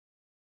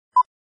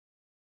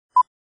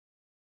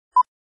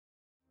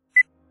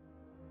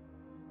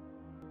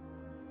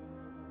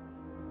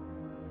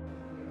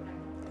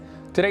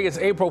Today is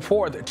April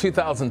 4th,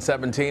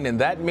 2017,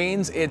 and that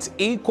means it's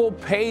Equal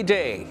Pay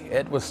Day.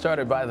 It was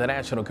started by the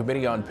National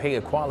Committee on Pay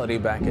Equality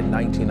back in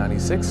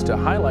 1996 to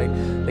highlight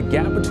the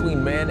gap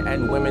between men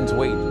and women's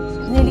wages.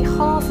 Nearly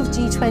half of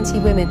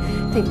G20 women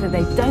think that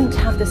they don't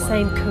have the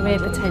same career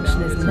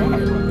potential as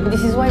men.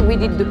 This is why we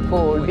did the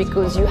poll,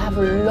 because you have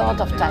a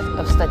lot of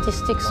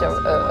statistics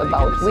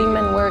about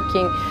women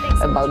working,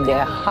 about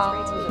their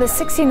health. The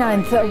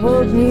 69th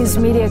World News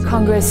Media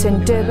Congress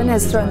in Durban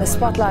has thrown the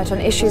spotlight on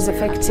issues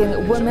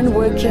affecting women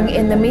working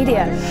in the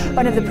media.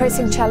 One of the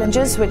pressing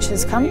challenges which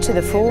has come to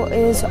the fore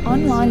is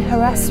online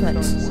harassment.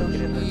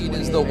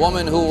 Is the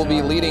woman who will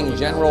be leading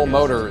General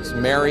Motors,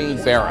 Mary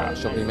Barra.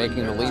 She'll be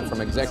making the leap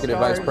from Executive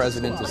Vice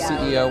President to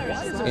CEO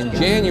in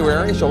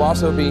January. She'll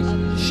also be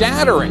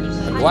shattering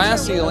a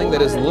glass ceiling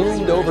that has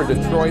loomed over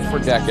Detroit for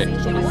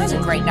decades. It was a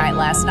great night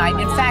last night.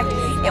 In fact,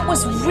 it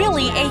was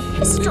really a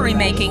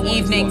history-making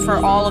evening for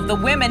all of the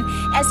women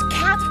as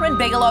Kathryn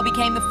Bigelow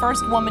became the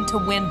first woman to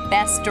win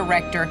Best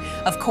Director,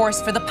 of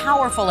course, for the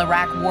powerful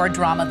Iraq war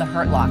drama, The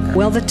Hurt Locker.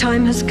 Well, the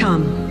time has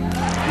come.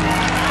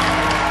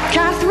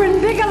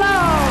 Kathryn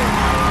Bigelow!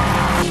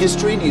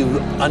 History? Do you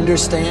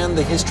understand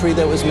the history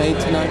that was made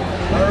tonight?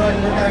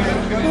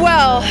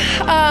 Well,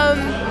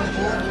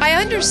 I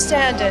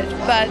understand it,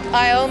 but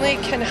I only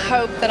can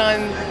hope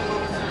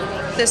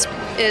that this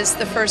is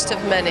the first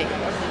of many.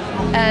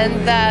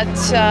 And that,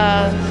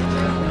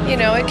 you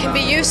know, it can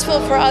be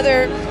useful for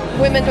other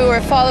women who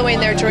are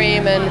following their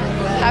dream and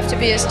have to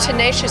be as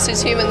tenacious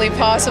as humanly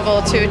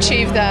possible to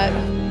achieve that.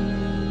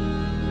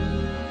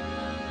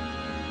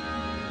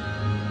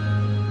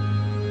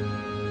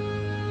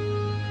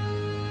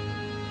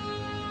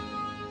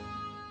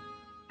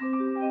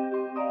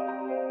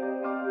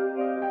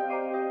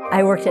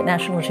 I worked at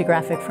National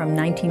Geographic from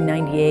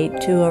 1998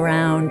 to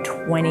around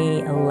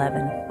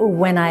 2011.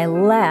 When I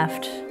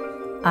left,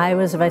 I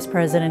was a vice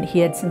president. He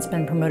had since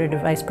been promoted to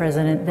vice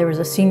president. There was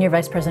a senior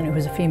vice president who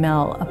was a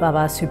female above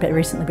us who had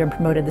recently been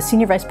promoted. The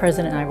senior vice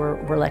president and I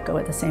were let go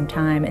at the same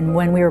time. And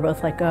when we were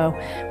both let go,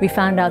 we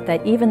found out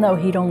that even though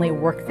he'd only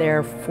worked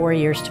there 4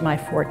 years to my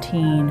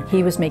 14,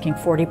 he was making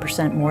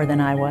 40% more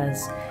than I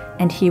was.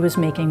 And he was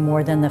making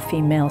more than the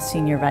female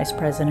senior vice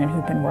president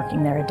who'd been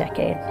working there a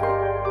decade.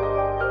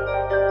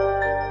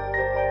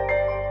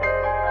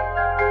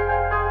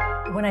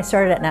 When I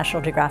started at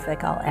National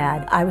Geographic, I'll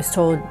add, I was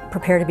told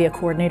prepare to be a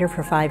coordinator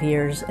for 5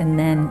 years, and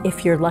then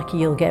if you're lucky,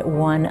 you'll get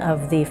one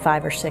of the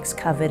 5 or 6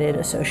 coveted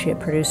associate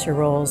producer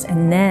roles.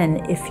 And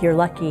then if you're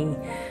lucky,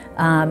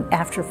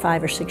 after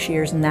 5 or 6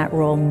 years in that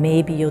role,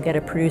 maybe you'll get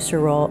a producer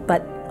role,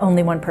 but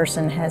only one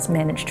person has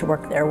managed to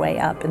work their way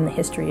up in the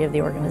history of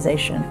the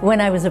organization. When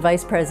I was a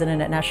vice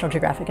president at National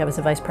Geographic, I was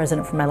a vice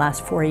president for my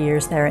last 4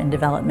 years there in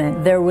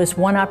development. There was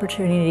one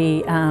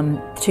opportunity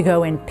to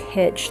go and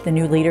pitch the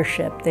new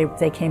leadership.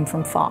 They came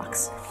from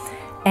Fox.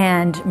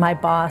 And my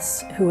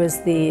boss, who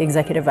was the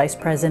executive vice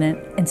president,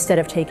 instead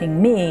of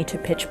taking me to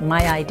pitch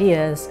my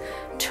ideas,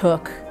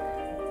 took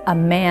a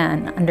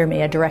man under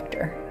me, a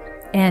director.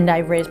 And I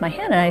raised my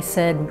hand and I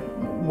said,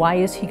 why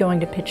is he going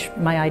to pitch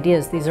my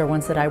ideas? These are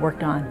ones that I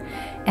worked on.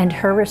 And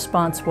her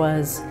response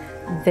was,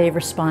 they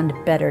respond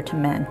better to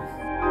men.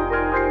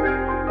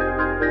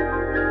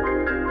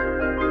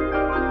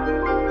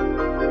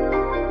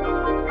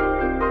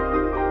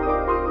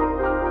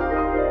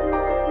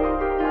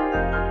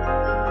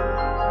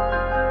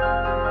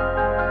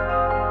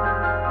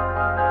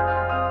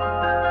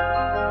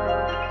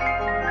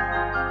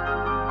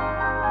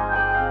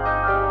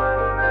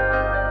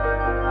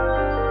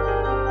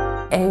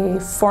 A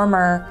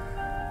former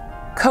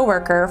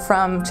coworker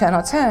from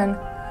Channel 10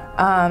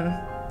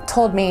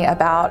 told me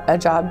about a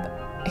job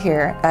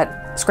here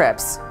at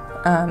Scripps.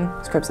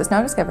 Scripps is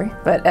now Discovery,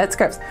 but at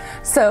Scripps.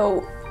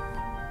 So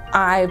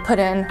I put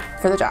in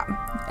for the job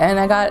and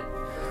I got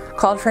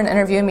called for an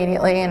interview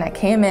immediately, and I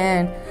came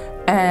in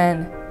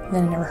and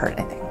then I never heard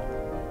anything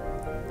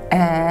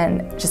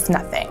and just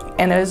nothing.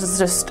 And it was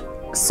just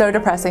so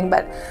depressing,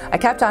 but I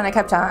kept on,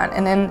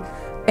 and then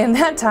in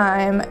that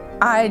time,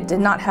 I did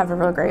not have a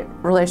real great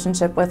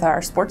relationship with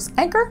our sports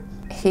anchor.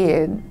 He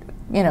had,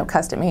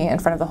 cussed at me in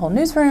front of the whole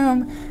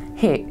newsroom.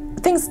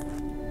 Things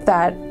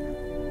that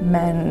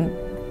men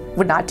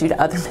would not do to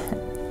other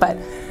men. But,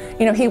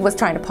 he was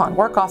trying to pawn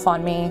work off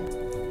on me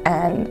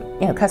and,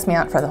 cussed me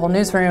out in front of the whole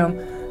newsroom.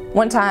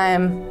 One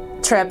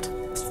time, tripped,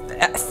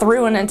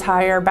 threw an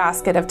entire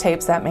basket of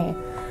tapes at me.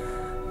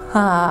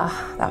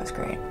 That was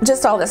great.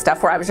 Just all this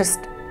stuff where I was just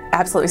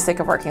absolutely sick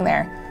of working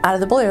there. Out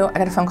of the blue, I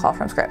got a phone call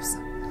from Scripps.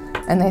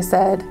 And they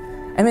said,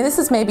 this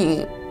is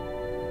maybe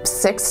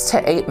 6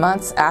 to 8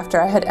 months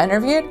after I had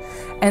interviewed.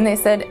 And they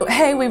said,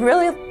 hey, we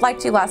really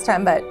liked you last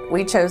time, but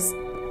we chose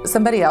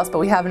somebody else, but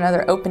we have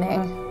another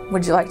opening.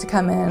 Would you like to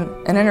come in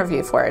and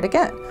interview for it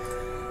again?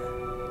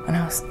 And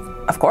I was,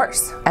 of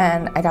course.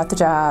 And I got the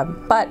job.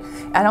 But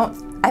I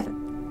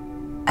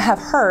have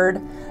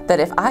heard that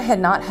if I had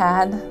not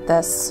had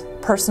this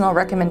personal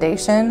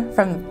recommendation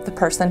from the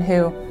person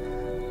who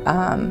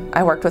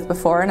I worked with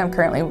before, and I'm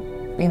currently,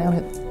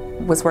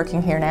 was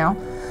working here now,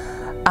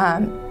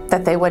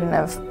 that they wouldn't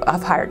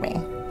have hired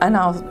me. And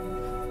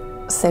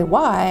I'll say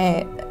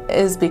why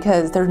is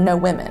because there's no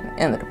women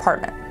in the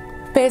department.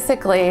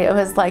 Basically, it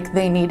was like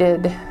they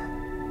needed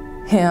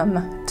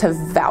him to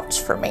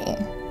vouch for me,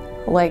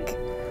 like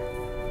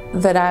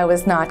that I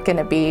was not going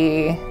to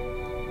be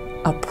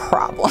a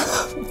problem,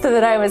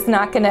 that I was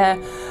not going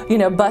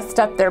to, bust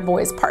up their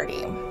boys'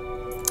 party.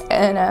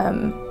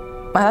 And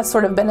that's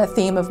sort of been a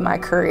theme of my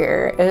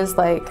career, is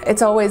like,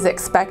 it's always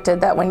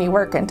expected that when you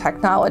work in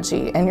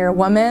technology and you're a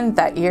woman,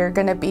 that you're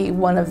going to be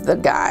one of the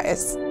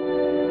guys.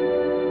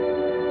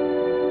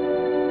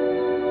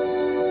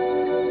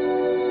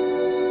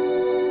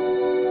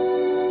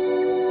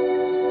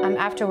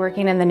 After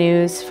working in the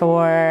news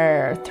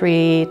for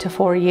 3 to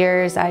 4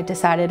 years, I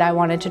decided I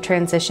wanted to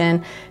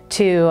transition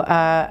to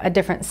a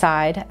different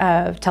side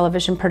of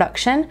television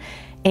production.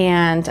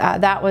 And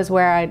that was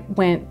where I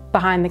went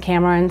behind the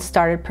camera and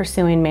started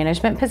pursuing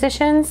management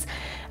positions.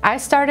 I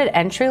started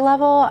entry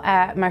level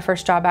at my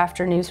first job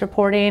after news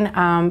reporting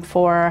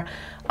for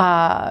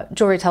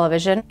jewelry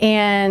television.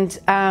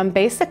 And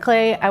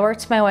basically I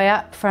worked my way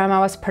up from, I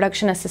was a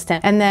production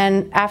assistant. And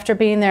then after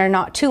being there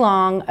not too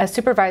long, a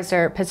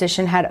supervisor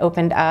position had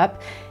opened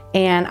up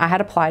and I had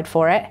applied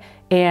for it.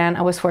 And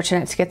I was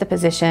fortunate to get the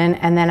position.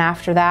 And then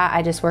after that,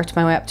 I just worked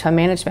my way up to a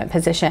management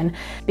position.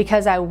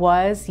 Because I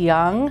was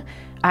young,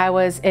 I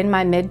was in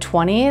my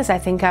mid-20s. I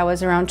think I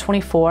was around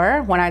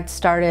 24 when I'd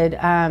started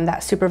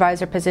that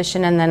supervisor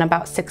position, and then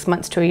about 6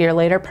 months to a year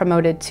later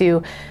promoted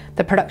to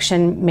the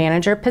production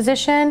manager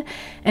position.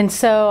 And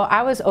so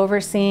I was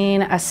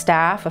overseeing a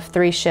staff of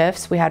 3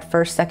 shifts. We had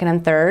first, second,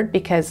 and third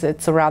because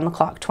it's around the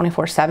clock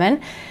 24/7.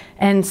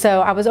 And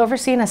so I was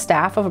overseeing a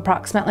staff of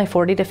approximately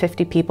 40 to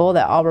 50 people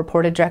that all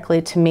reported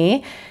directly to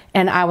me.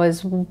 And I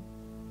was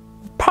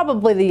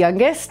probably the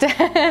youngest.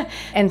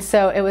 And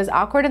so it was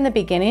awkward in the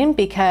beginning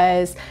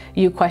because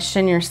you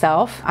question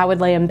yourself. I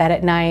would lay in bed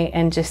at night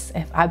and just,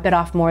 if I bit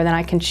off more than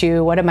I can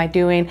chew, what am I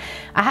doing?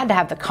 I had to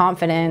have the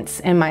confidence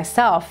in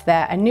myself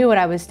that I knew what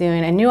I was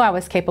doing. I knew I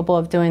was capable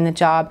of doing the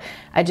job.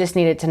 I just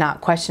needed to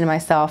not question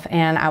myself.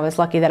 And I was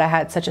lucky that I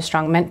had such a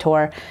strong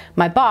mentor,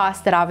 my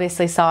boss, that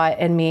obviously saw it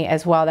in me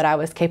as well, that I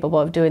was capable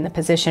of doing the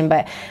position.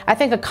 But I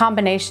think a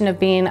combination of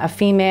being a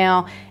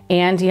female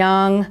and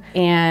young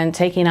and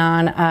taking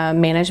on a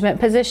management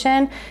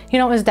position,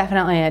 it was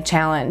definitely a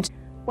challenge.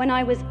 When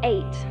I was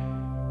 8,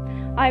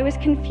 I was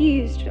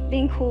confused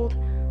being called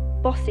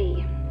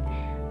bossy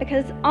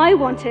because I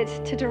wanted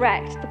to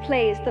direct the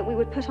plays that we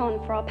would put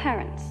on for our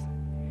parents.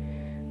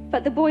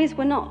 But the boys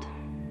were not.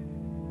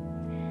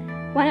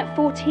 When at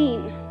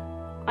 14,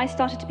 I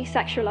started to be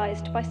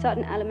sexualized by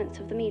certain elements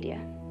of the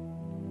media.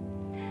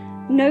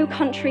 No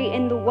country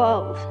in the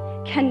world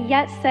can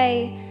yet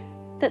say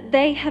that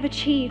they have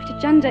achieved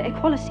gender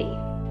equality.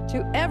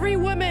 To every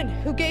woman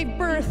who gave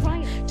birth,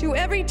 to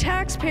every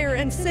taxpayer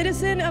and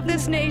citizen of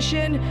this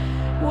nation,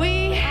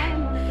 we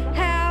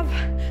have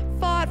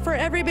fought for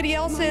everybody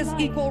else's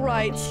equal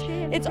rights.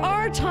 It's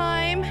our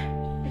time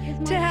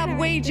to have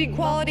wage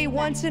equality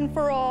once and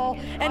for all,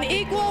 and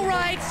equal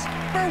rights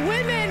for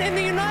women in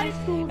the United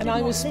States. And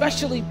I'm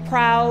especially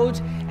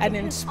proud and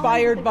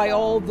inspired by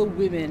all the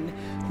women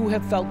who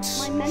have felt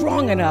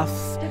strong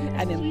enough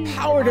and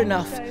empowered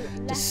enough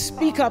to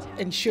speak up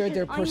and share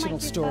their personal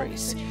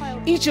stories.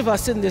 Each of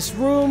us in this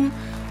room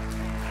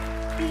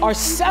are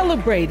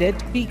celebrated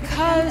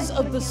because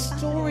of the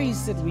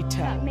stories that we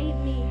tell.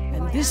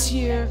 And this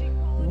year,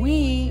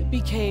 we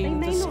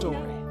became the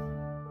story.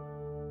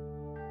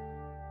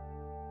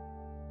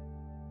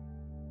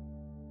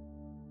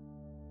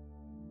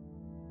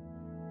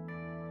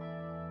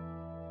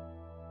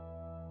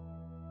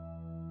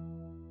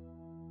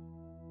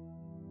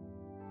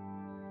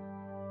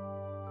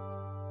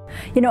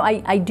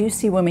 I do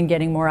see women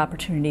getting more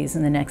opportunities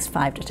in the next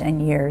 5 to 10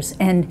 years,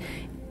 and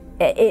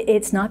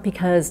it's not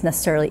because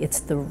necessarily it's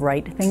the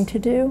right thing to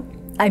do.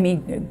 I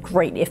mean,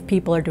 great, if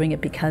people are doing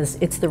it because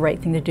it's the right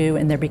thing to do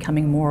and they're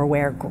becoming more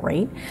aware,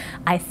 great.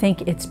 I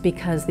think it's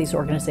because these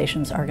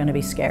organizations are going to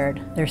be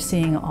scared. They're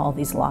seeing all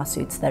these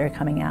lawsuits that are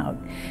coming out,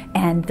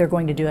 and they're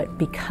going to do it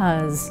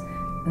because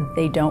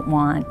they don't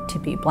want to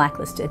be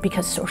blacklisted,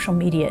 because social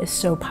media is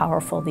so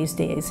powerful these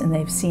days, and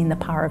they've seen the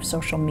power of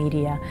social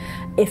media.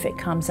 If it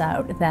comes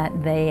out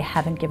that they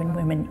haven't given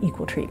women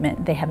equal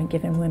treatment, they haven't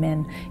given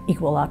women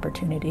equal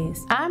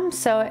opportunities. I'm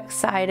so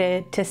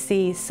excited to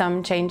see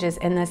some changes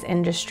in this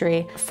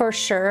industry. For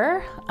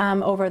sure,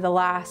 over the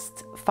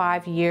last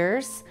 5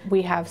 years,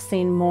 we have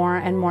seen more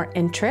and more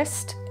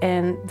interest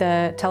in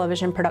the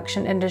television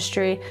production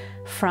industry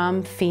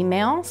from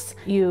females.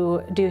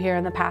 You do hear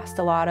in the past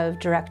a lot of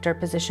director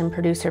position,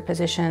 producer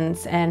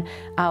positions, and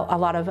a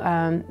lot of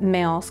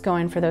males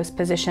going for those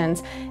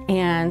positions.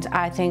 And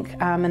I think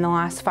in the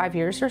last 5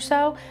 years or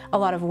so, a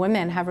lot of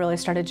women have really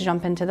started to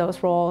jump into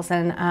those roles,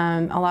 and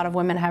a lot of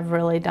women have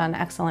really done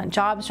excellent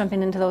jobs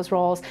jumping into those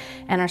roles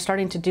and are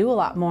starting to do a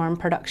lot more in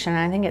production.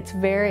 And I think it's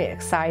very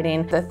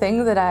exciting. The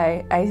thing that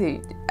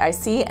I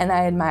see and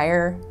I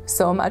admire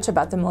so much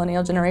about the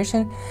millennial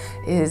generation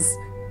is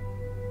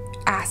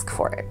ask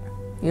for it.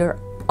 You're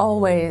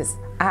always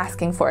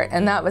asking for it.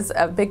 And that was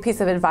a big piece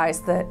of advice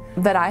that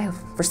I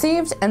have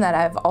received and that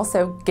I've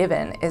also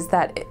given, is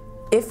that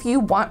if you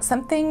want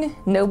something,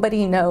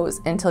 nobody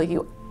knows until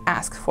you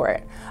ask for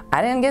it.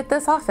 I didn't get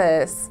this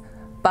office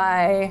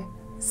by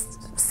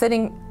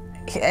sitting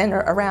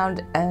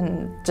around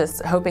and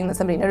just hoping that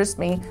somebody noticed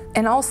me,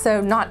 and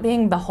also not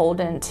being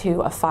beholden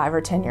to a 5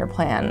 or 10 year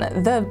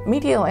plan. The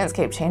media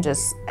landscape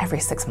changes every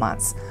 6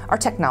 months. Our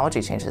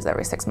technology changes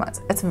every 6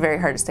 months. It's very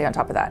hard to stay on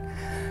top of that.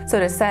 So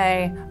to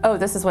say, oh,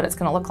 this is what it's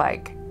gonna look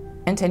like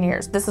in 10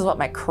 years, this is what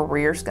my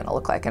career's gonna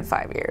look like in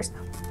 5 years.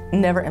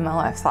 Never in my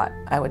life thought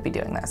I would be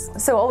doing this.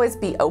 So always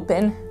be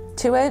open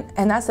to it.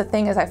 And that's the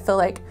thing, is I feel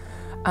like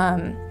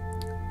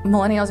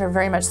millennials are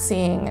very much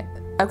seeing,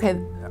 okay,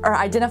 or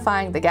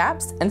identifying the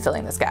gaps and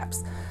filling those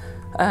gaps.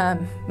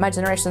 My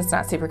generation's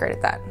not super great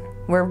at that.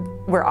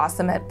 We're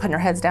awesome at putting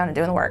our heads down and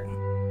doing the work.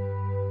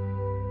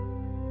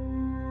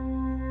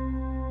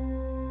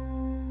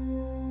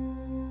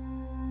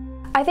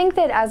 I think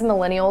that as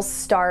millennials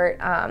start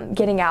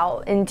getting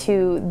out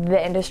into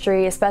the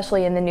industry,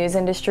 especially in the news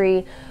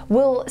industry,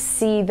 we'll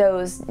see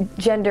those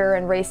gender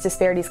and race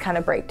disparities kind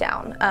of break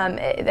down.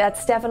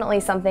 That's definitely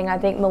something I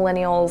think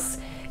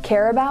millennials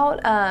care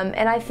about,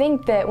 and I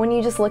think that when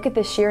you just look at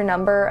the sheer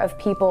number of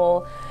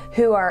people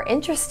who are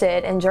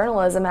interested in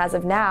journalism as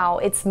of now,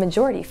 it's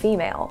majority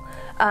female,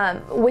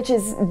 which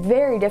is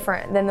very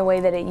different than the way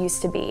that it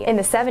used to be. In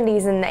the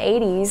 70s and the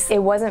 80s, it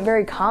wasn't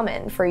very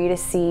common for you to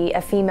see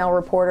a female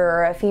reporter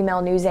or a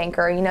female news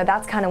anchor. You know,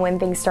 that's kind of when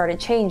things started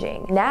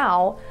changing.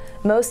 Now,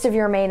 most of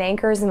your main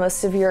anchors and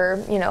most of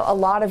your, a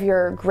lot of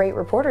your great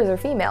reporters are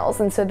females,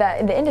 and so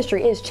that the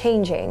industry is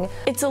changing.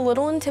 It's a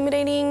little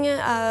intimidating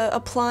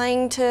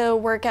applying to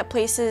work at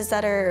places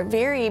that are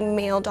very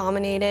male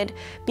dominated,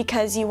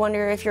 because you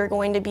wonder if you're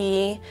going to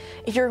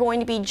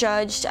be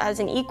judged as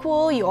an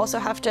equal. You also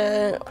have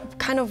to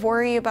kind of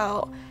worry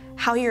about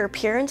how your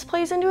appearance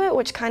plays into it,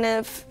 which kind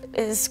of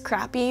is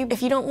crappy.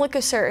 If you don't look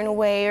a certain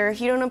way or if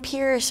you don't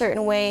appear a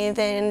certain way,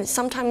 then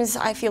sometimes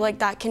I feel like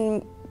that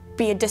can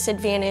be a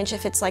disadvantage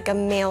if it's like a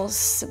male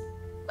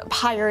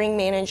hiring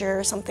manager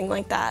or something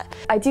like that.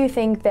 I do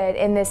think that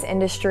in this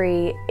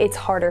industry, it's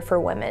harder for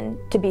women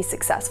to be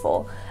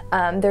successful.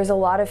 There's a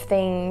lot of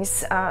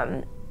things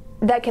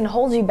that can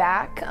hold you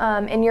back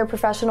in your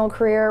professional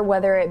career,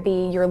 whether it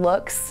be your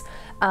looks,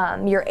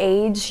 your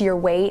age, your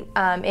weight.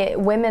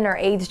 Women are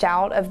aged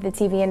out of the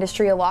TV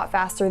industry a lot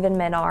faster than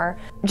men are.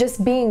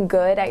 Just being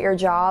good at your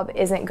job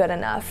isn't good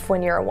enough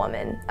when you're a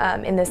woman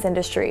in this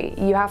industry.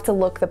 You have to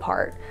look the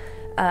part.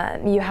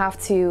 You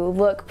have to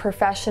look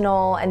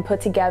professional and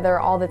put together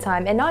all the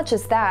time. And not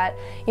just that,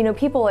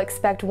 people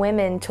expect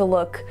women to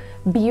look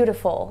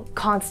beautiful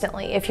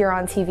constantly if you're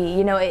on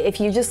TV.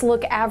 If you just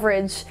look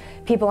average,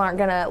 people aren't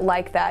gonna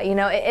like that,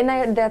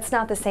 and that's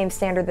not the same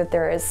standard that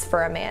there is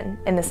for a man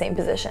in the same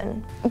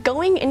position.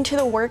 Going into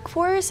the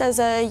workforce as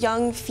a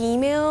young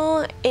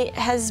female, it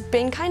has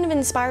been kind of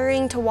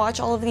inspiring to watch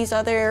all of these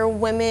other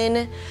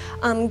women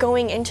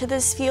going into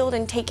this field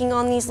and taking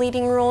on these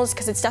leading roles,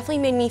 because it's definitely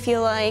made me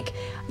feel like,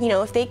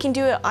 if they can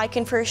do it, I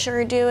can for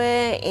sure do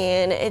it,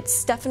 and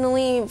it's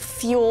definitely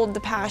fueled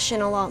the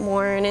passion a lot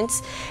more, and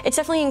it's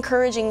definitely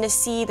encouraging to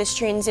see this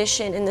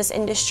transition in this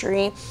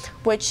industry,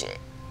 which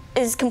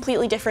is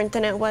completely different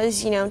than it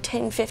was,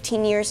 10,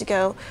 15 years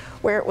ago,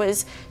 where it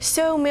was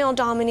so male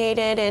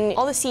dominated and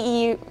all the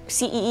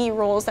CEE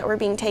roles that were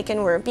being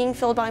taken were being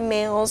filled by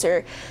males,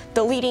 or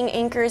the leading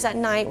anchors at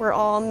night were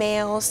all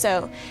male.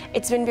 So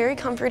it's been very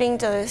comforting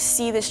to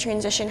see this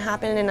transition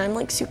happen, and I'm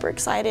like super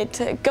excited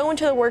to go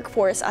into the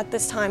workforce at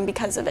this time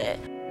because of it.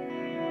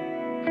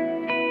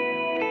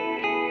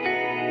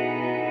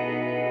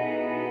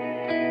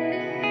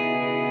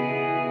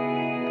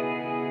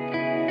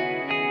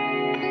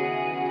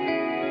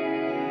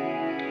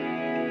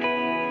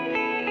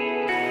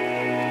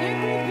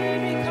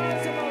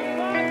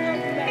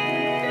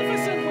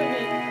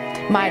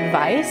 My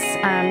advice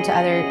to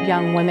other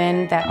young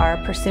women that are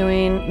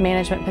pursuing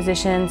management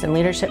positions and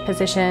leadership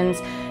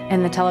positions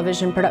in the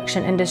television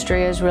production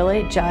industry is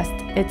really just,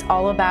 it's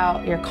all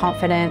about your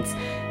confidence.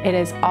 It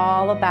is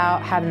all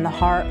about having the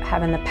heart,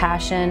 having the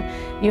passion.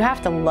 You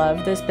have to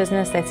love this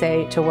business, they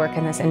say, to work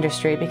in this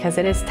industry, because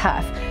it is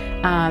tough.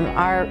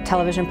 Our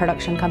television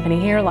production company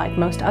here, like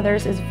most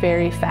others, is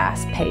very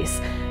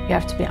fast-paced. You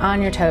have to be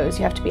on your toes,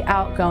 you have to be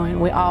outgoing.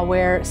 We all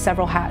wear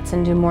several hats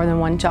and do more than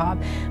one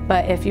job.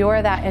 But if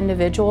you're that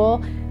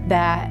individual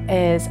that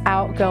is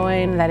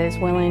outgoing, that is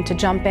willing to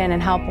jump in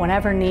and help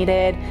whenever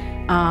needed,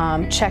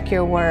 check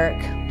your work,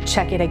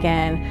 check it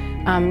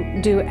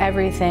again, do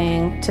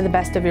everything to the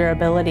best of your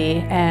ability,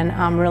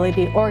 and really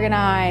be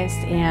organized,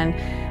 and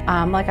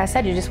like I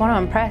said, you just want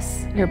to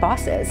impress your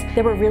bosses.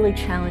 There were really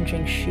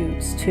challenging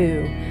shoots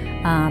too,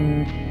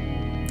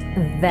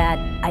 that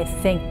I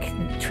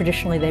think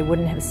traditionally they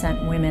wouldn't have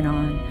sent women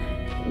on.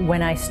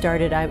 When I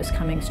started, I was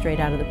coming straight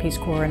out of the Peace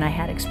Corps, and I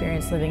had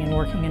experience living and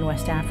working in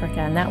West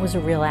Africa, and that was a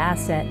real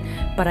asset.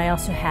 But I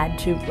also had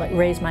to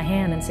raise my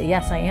hand and say,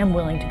 yes, I am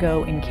willing to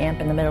go in camp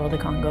in the middle of the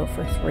Congo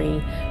for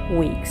 3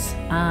 weeks,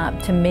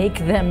 to make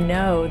them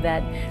know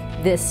that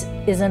this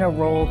isn't a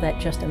role that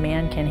just a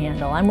man can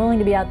handle. I'm willing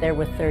to be out there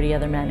with 30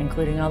 other men,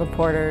 including all the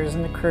porters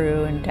and the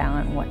crew and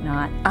talent and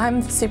whatnot.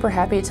 I'm super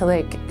happy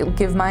to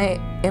give my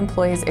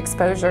employees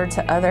exposure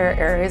to other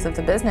areas of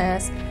the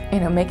business,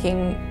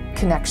 making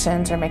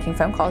connections or making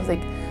phone calls.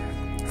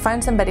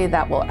 Find somebody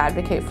that will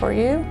advocate for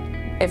you.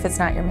 If it's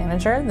not your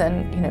manager,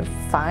 then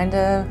find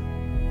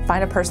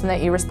a person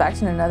that you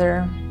respect in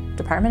another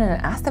department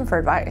and ask them for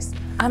advice.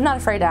 I'm not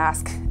afraid to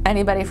ask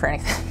anybody for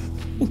anything.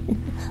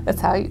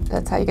 That's how you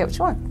get what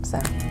you want. So.